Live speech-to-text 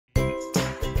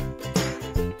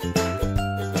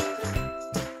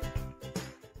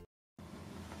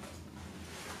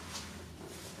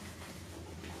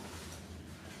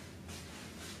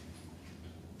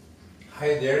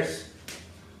dears,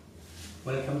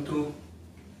 welcome to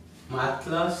math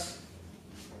class.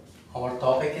 Our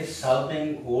topic is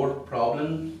solving word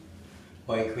problems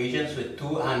by equations with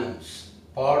two unknowns,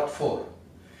 part 4.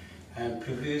 And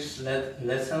previous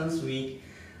lessons we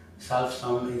solved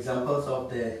some examples of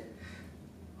the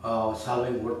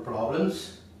solving word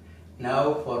problems.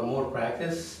 Now for more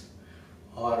practice,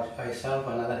 I solve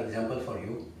another example for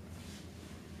you.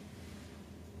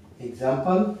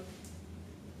 Example: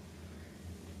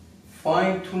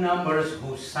 find two numbers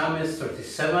whose sum is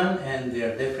 37 and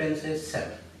their difference is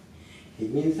 7.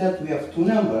 It means that we have two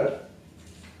numbers.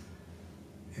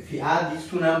 If we add these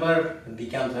two numbers, it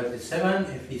becomes 37.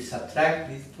 If we subtract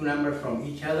these two numbers from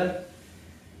each other,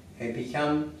 it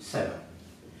becomes 7.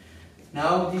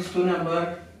 Now these two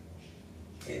numbers,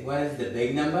 one is the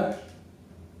big number,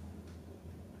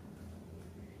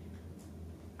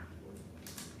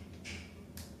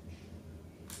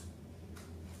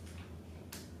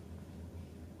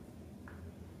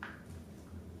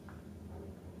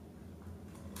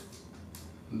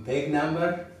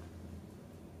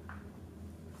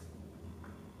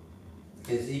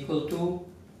 is equal to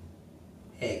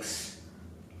x,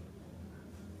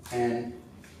 and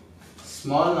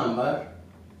small number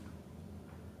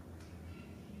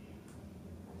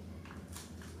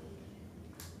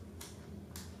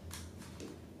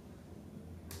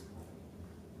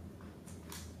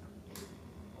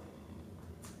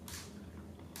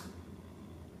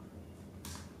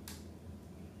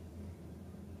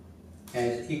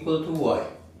is equal to y.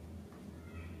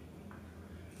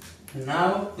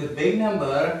 Now the big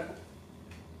number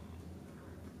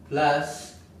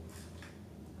plus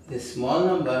the small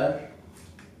number,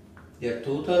 their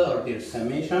total or their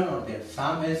summation or their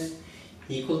sum is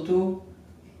equal to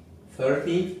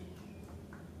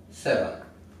 37.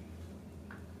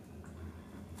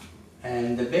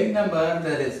 And the big number,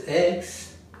 that is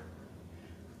x,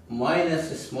 minus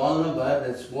the small number,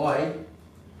 that's y,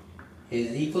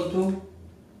 is equal to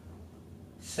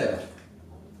 7.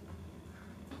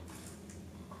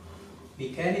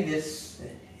 We carry this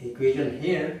equation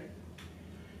here.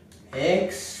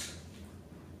 X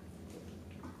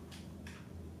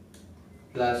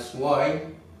plus y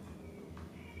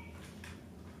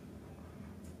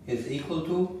is equal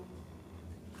to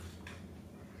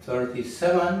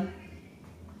 37,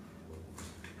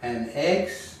 and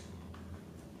x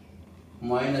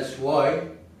minus y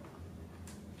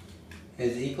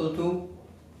is equal to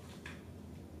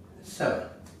 7.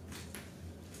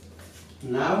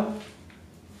 Now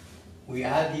we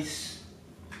add these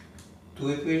two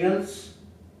equations.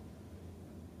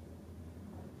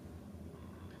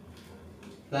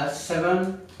 Plus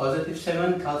 7, positive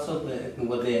 7 cancelled with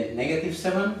the negative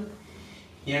 7.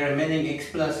 Here remaining x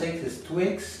plus x is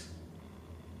 2x,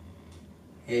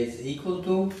 is equal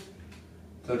to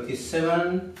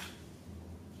 37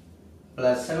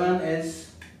 plus 7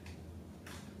 is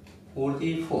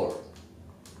 44.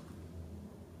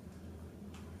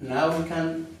 Now we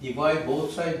can divide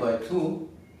both sides by 2.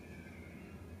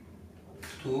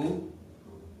 2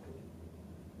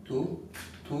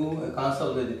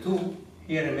 cancel with the 2.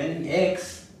 Here remaining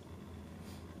x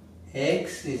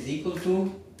is equal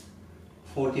to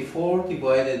 44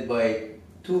 divided by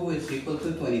 2 is equal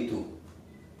to 22.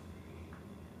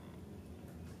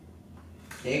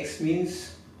 X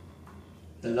means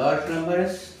the large number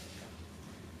is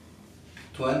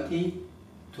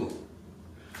 22.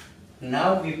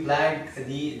 Now we plug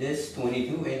this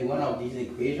 22 in one of these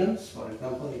equations, for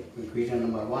example equation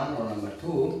number 1 or number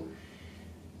 2,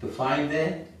 to find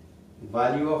the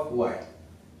value of y.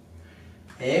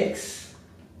 X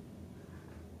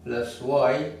plus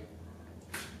y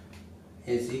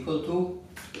is equal to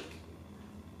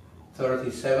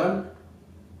 37.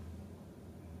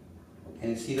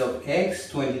 Instead of x,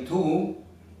 22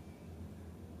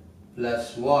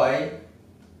 plus y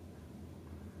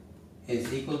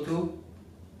is equal to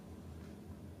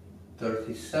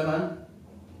 37.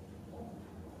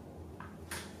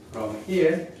 From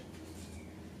here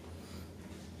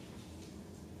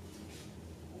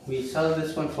we solve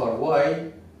this one for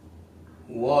y.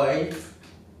 Y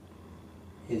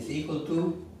is equal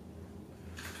to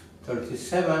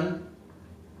 37.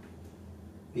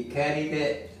 We carry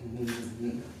the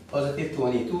positive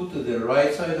 22 to the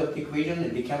right side of the equation,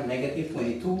 it becomes negative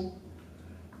 22.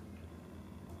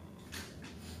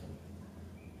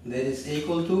 That is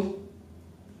equal to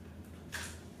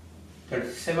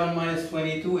 37 minus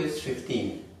 22 is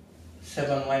 15.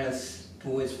 7 minus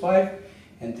 2 is 5,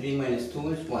 and 3 minus 2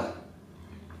 is 1.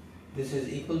 This is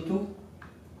equal to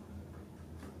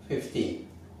 15.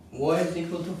 Y is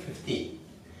equal to 15.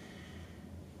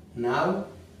 Now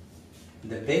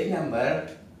the big number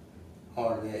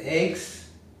or the x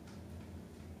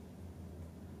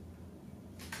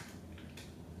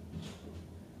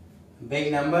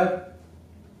big number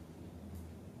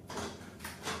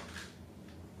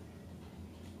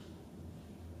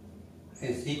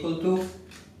is equal to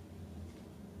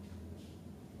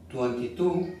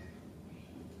 22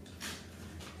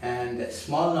 and the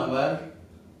small number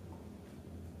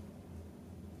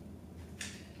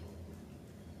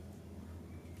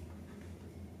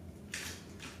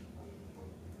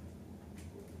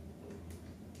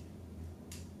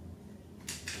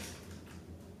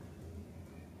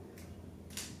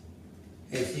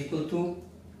is equal to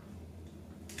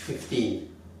 15.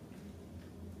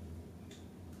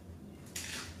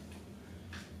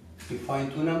 We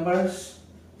find two numbers,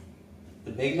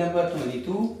 the big number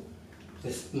 22,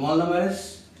 the small number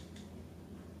is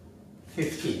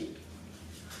 15.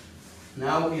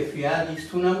 Now if we add these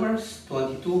two numbers,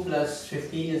 22 plus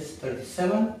 15 is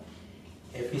 37.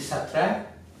 If we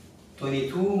subtract,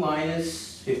 22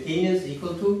 minus 15 is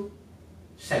equal to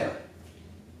 7.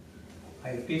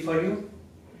 I repeat for you.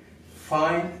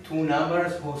 Find two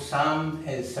numbers whose sum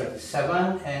is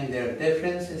 37 and their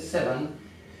difference is 7.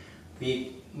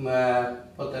 We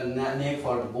put a name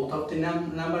for both of the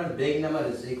numbers. Big number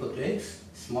is equal to x,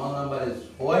 small number is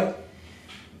y.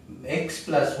 X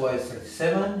plus y is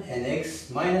 37 and x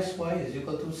minus y is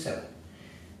equal to 7.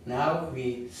 Now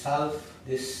we solve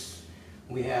this,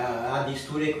 we add these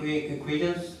two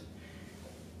equations.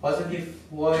 Positive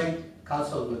y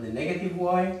cancelled with the negative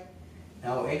y.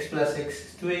 Now x plus x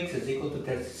is 2x is equal to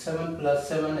 37 plus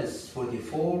 7 is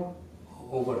 44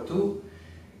 over 2.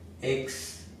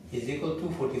 X is equal to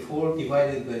 44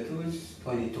 divided by 2 is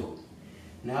 22.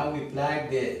 Now we plug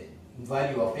the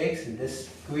value of x in this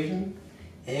equation.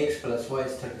 X plus y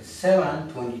is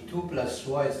 37, 22 plus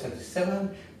y is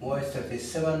 37, y is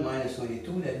 37 minus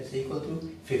 22, that is equal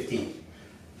to 15.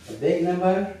 The big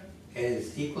number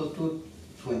is equal to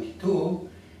 22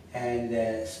 and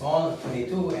the small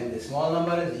 22 and the small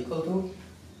number is equal to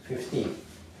 15.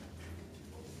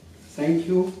 Thank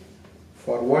you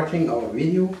for watching our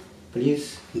video.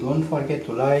 Please don't forget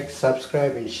to like,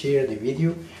 subscribe and share the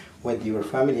video with your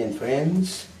family and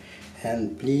friends,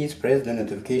 and please press the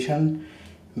notification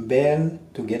bell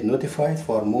to get notified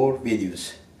for more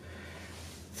videos.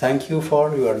 Thank you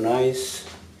for your nice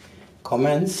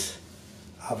comments.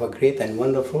 Have a great and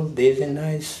wonderful days and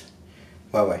nights.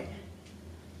 Bye bye.